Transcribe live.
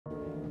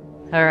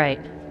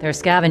Alright, there are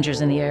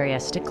scavengers in the area.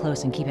 Stick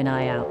close and keep an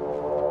eye out.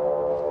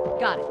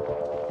 Got it.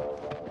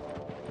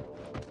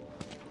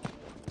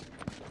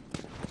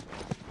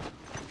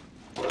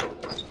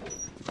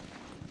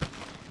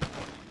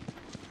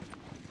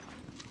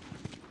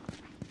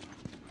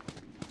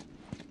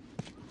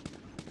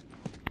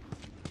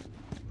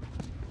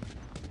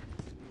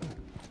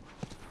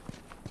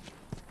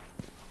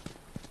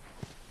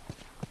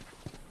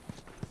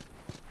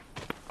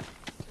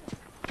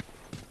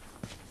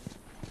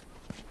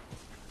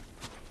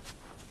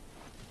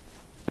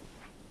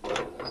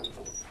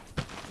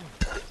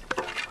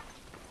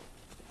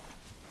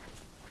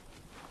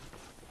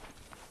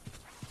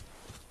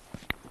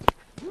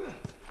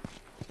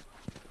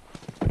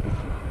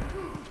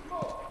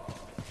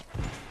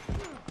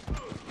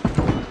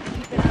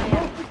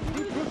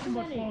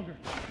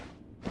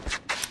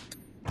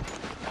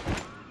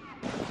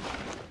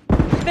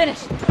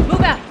 Finished.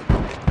 Move out.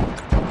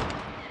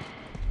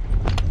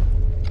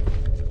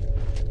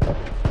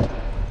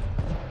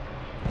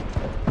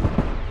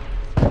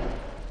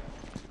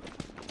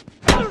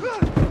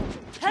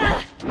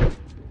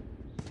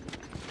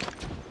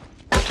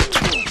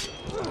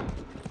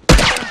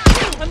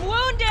 I'm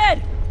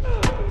wounded.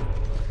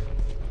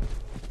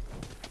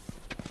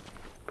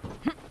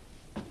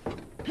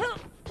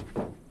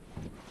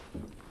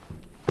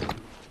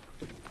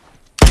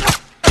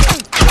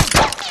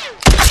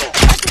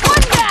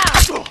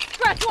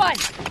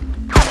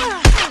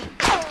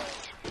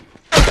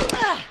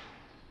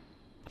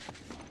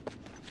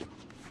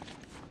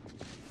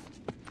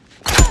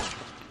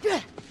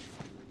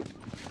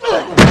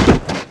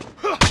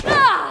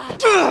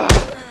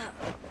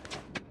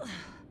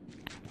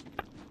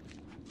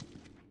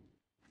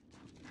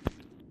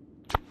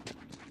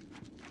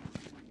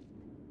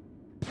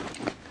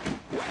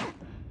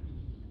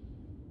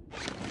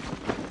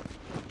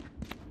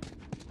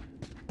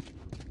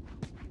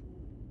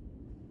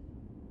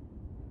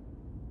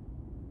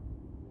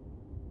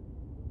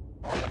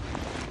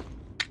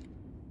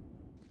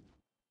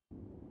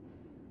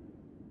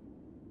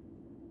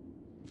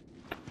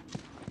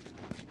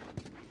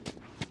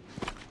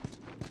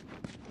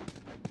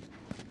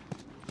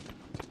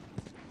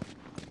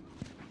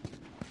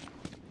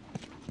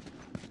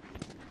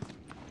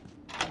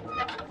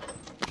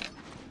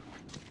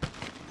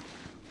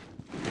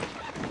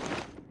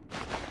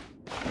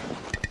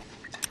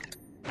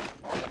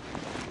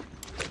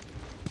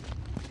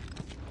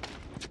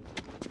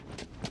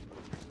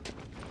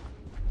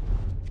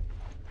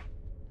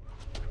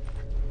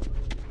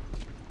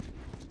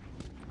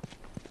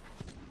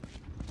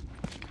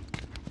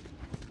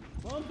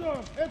 One!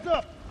 Heads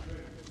up!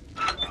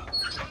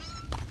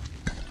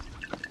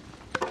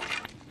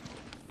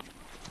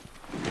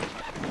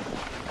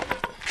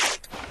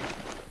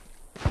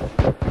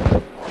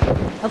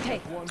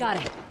 Okay, got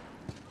it.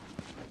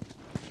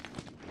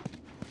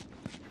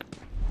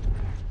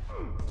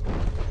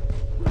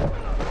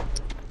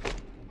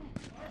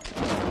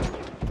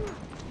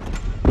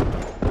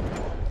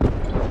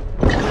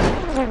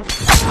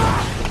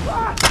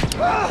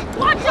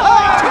 Watch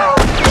out!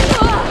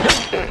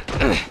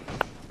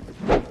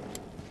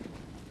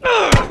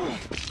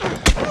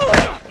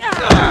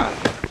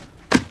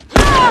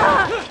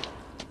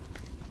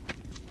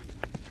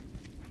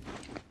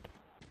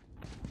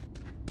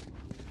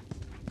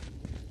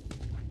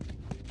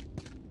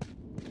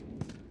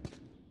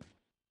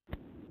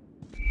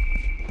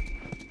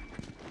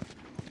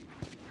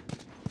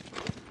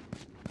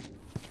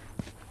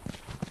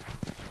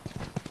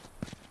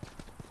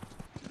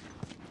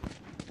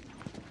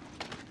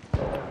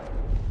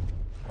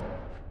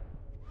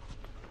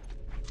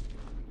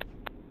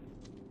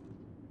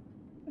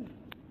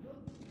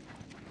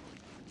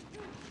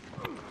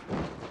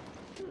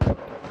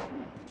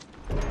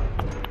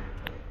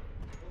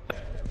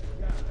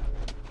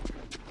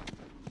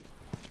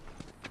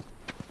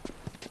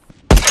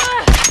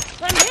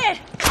 I'm hit!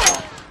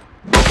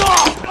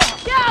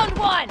 Down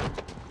one!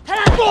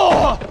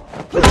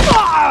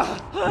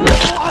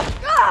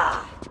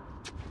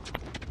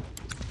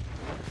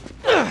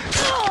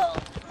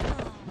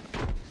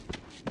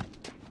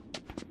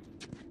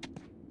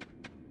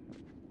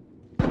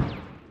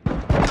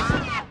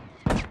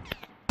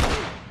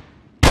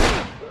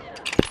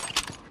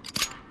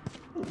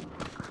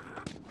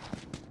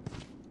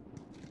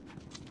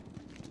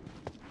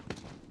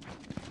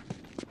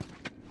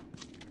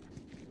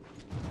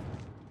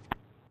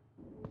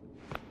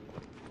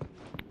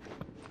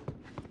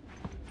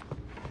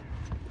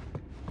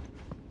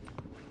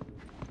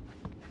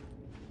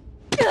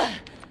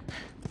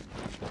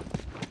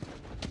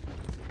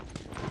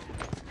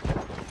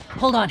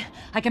 Hold on,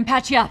 I can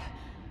patch you up.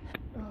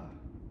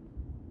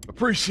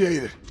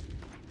 Appreciate it.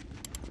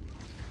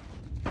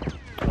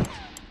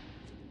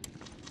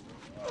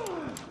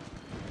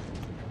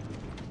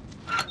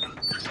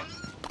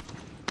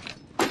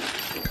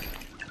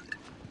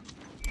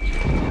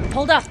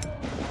 Hold up.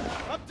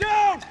 I'm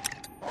down!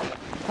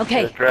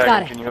 Okay, GameraDragon,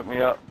 got it. can you hook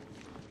me up?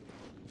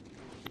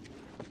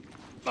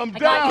 I'm I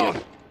got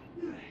down!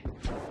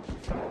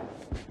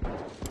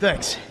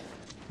 Thanks.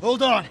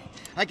 Hold on.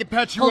 I can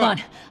patch you Hold up.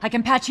 on. I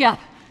can patch you up.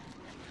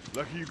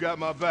 Lucky you got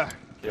my back.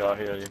 Yeah, I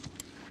hear you.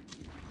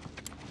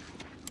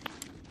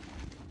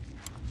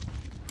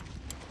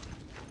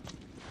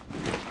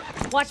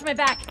 Watch my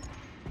back.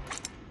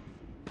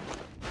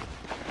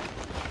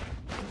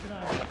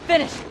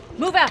 Finish.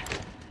 Move out.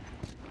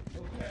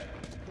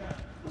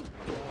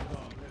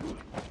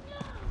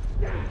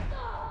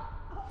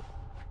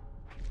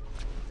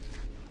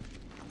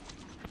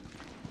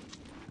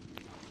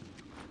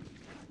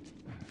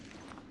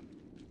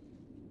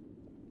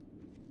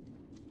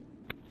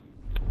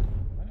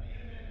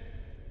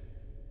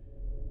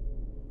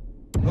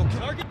 Okay.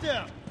 Target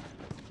down.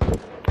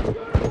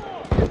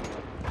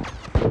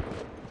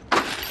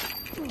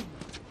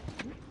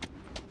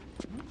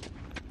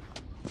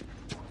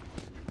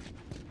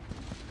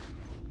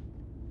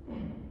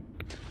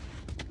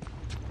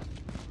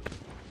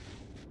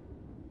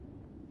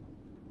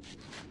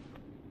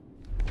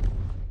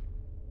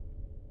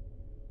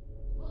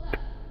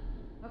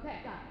 Okay,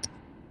 got it.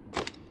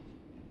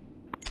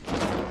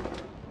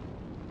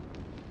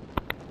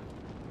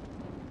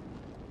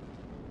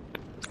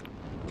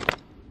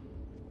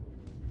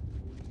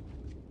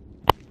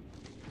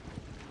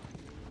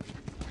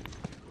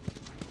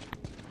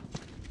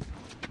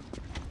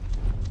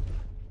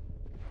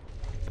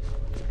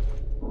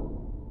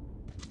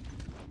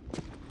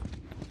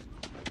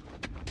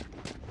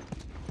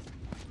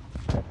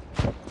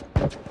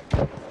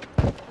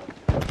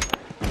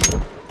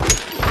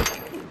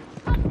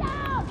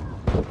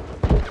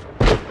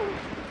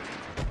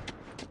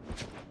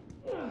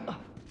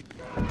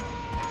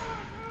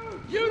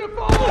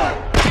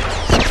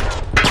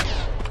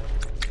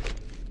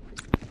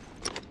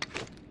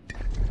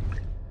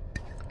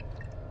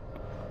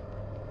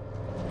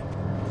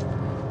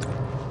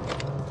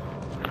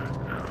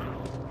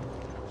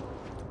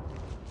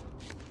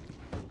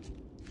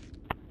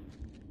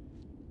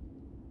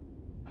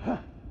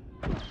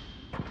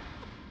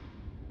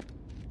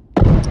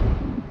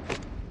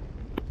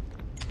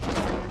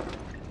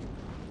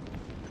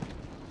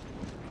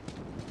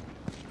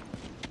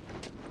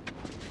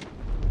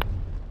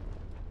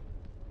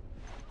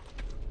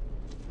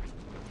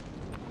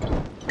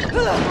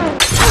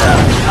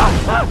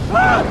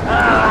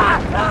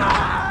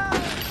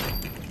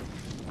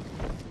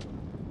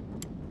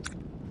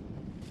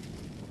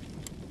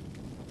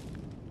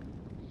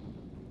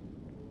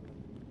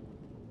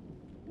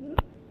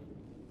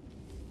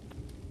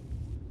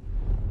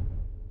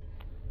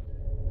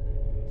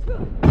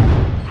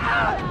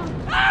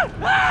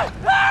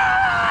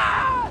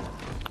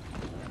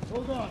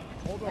 Hold on.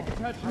 I can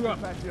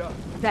patch you up.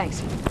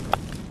 Thanks.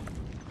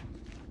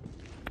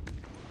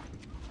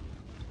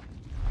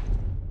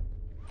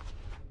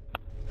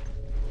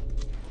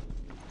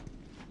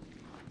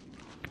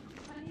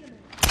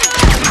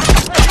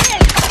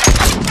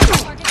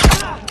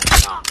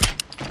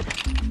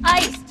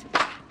 Iced!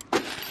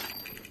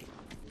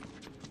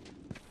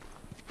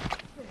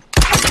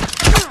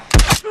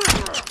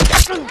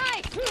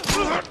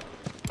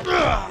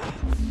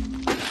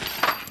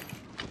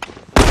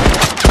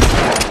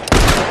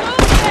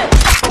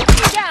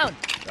 Down!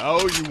 I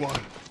owe you one.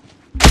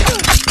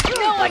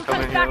 No one Come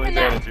comes in back here, we from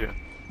that! manage you.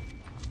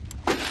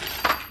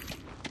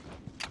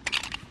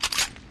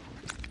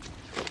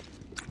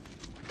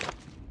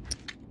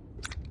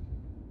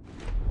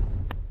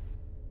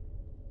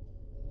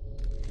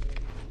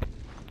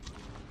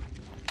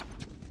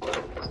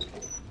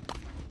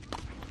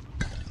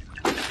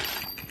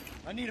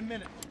 I need a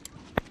minute.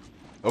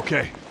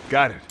 Okay,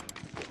 got it.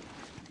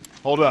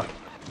 Hold up.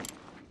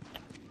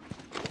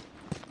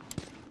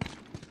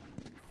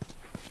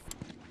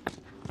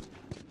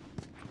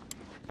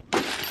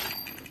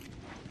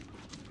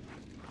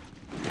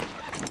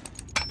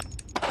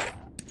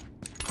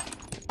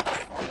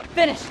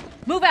 Finish!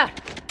 Move out!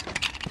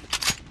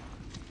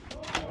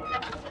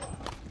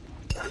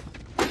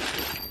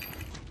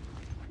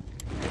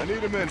 I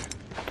need a minute.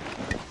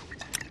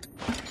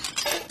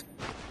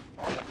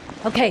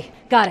 Okay,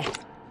 got it.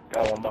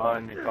 Got one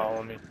behind me,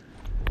 following me.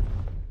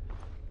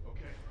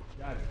 Okay,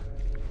 got it.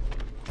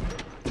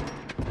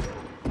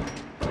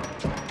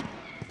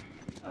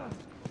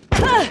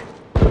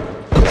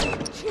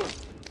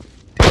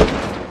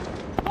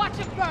 Watch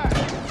it burn!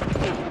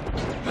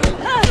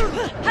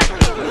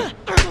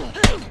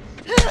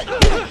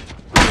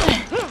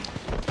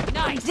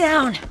 Nice!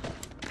 Down!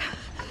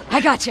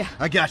 I got you.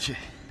 I got you.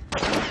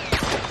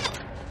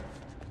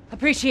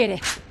 Appreciate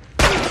it.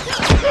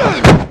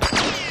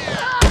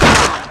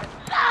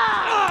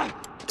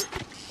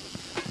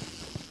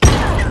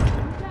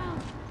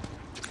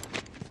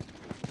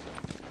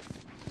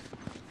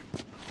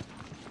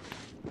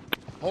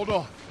 Hold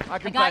on. I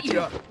can I got patch you you.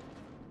 up.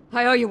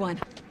 I owe you one.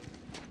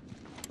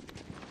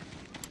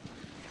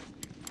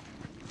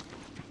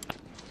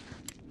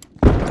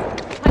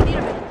 I need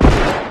a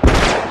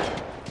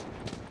minute.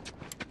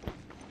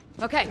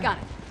 Okay, got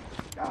it.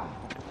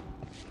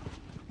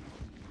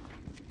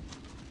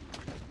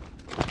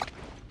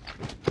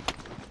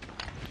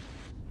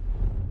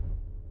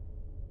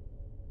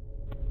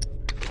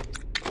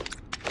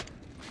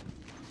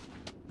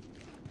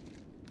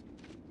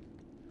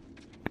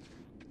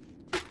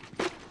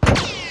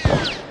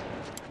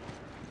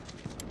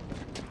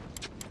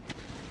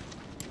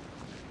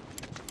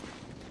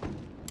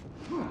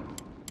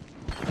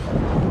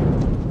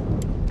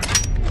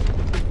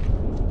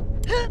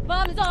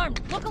 armed!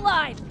 Look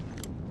alive!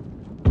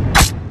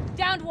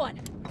 Downed one!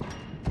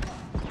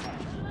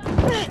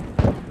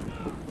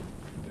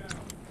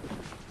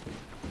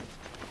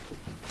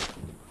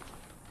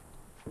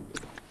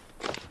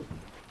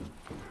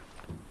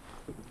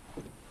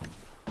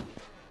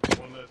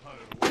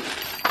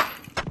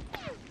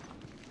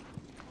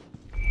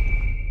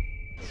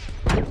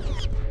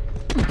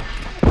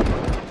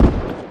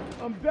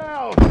 I'm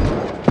down!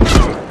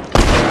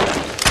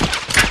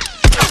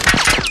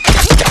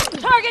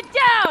 Target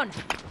down!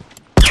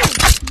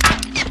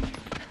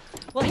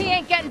 Well, he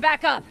ain't getting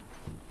back up.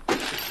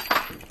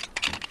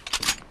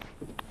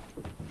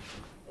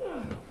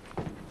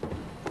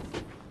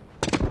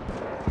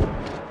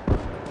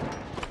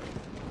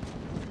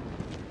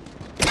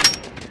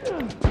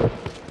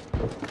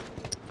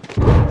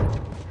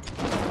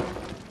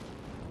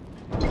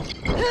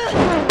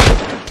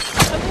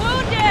 I'm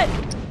wounded!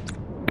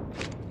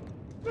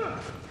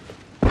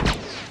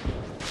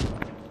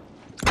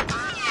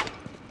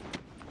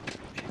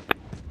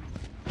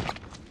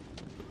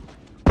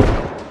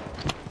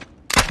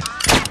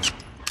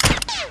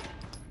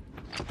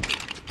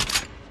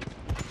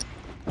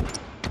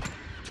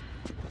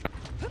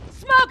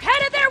 Smoke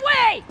headed their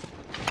way!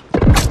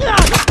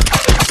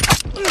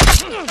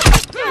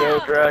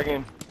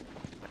 GameraDragon.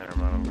 Never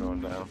mind, I'm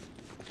going down.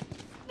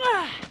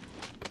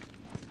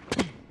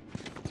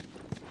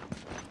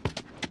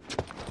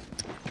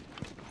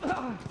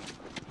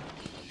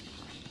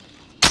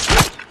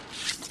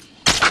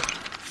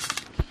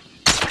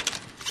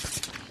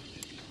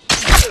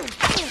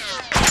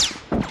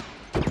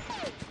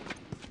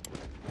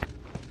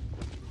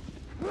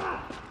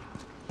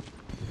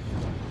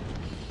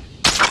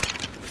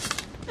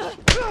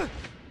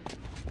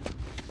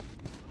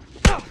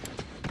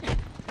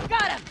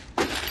 Got him!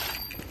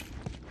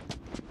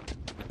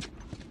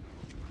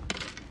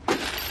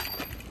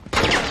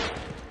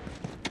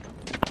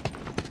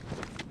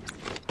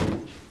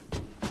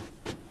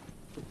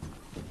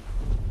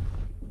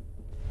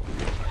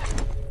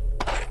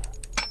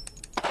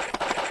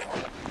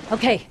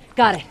 Okay,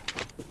 got it.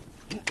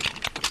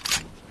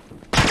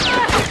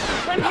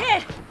 I'm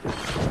hit!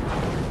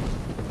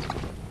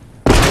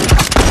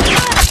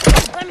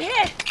 I'm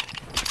hit!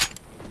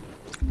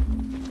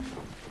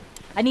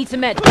 I need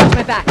some meds. Watch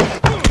my back.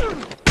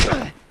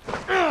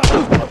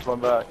 Watch my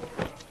back.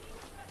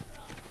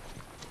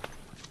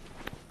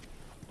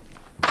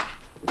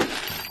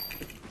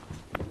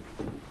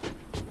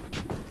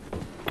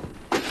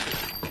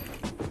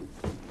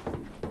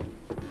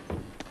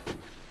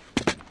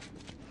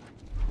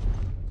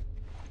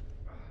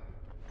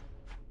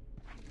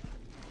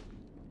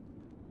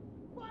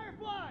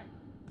 Firefly!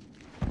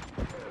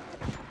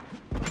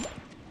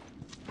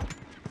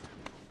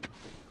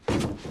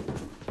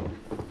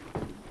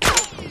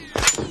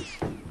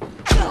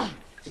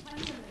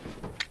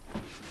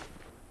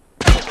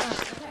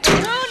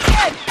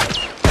 Wounded!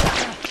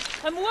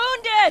 I'm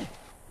wounded!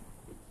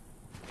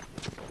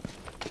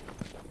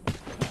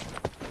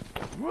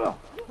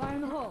 Fire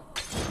in the hole.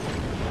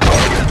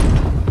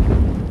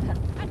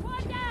 That's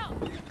one down!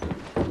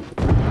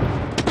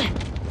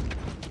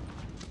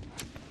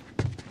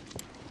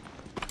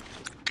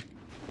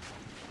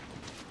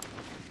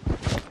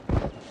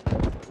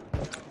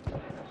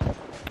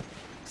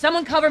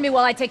 Someone cover me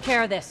while I take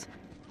care of this.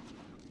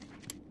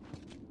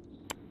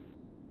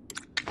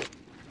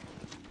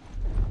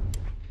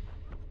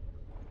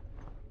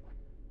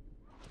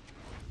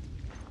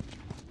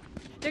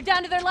 They're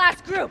down to their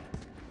last group.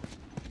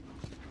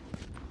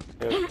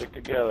 Yeah, stick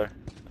together.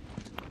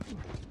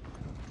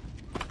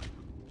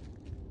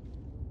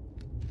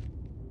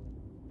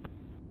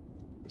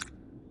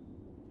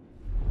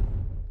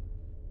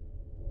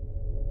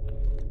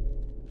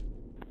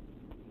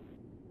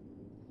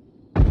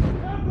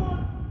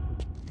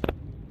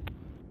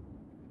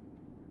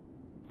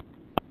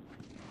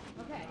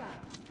 Okay,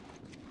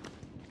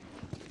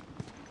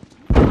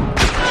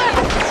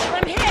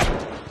 I'm hit!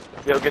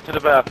 Yo, get to the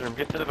bathroom.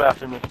 Get to the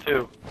bathroom. There's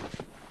two.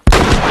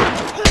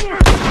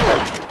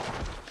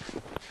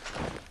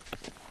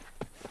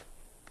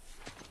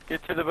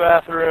 Get to the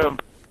bathroom.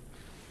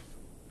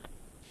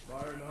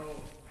 Fire in the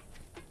hole.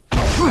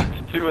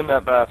 There's two in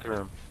that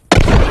bathroom.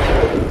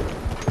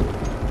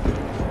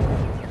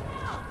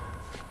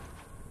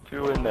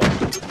 Two in there.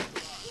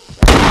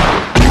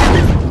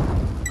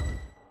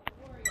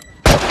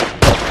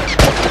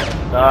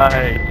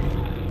 Nice.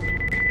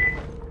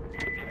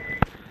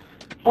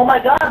 Oh my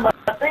god, my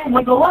thing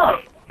went go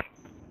up.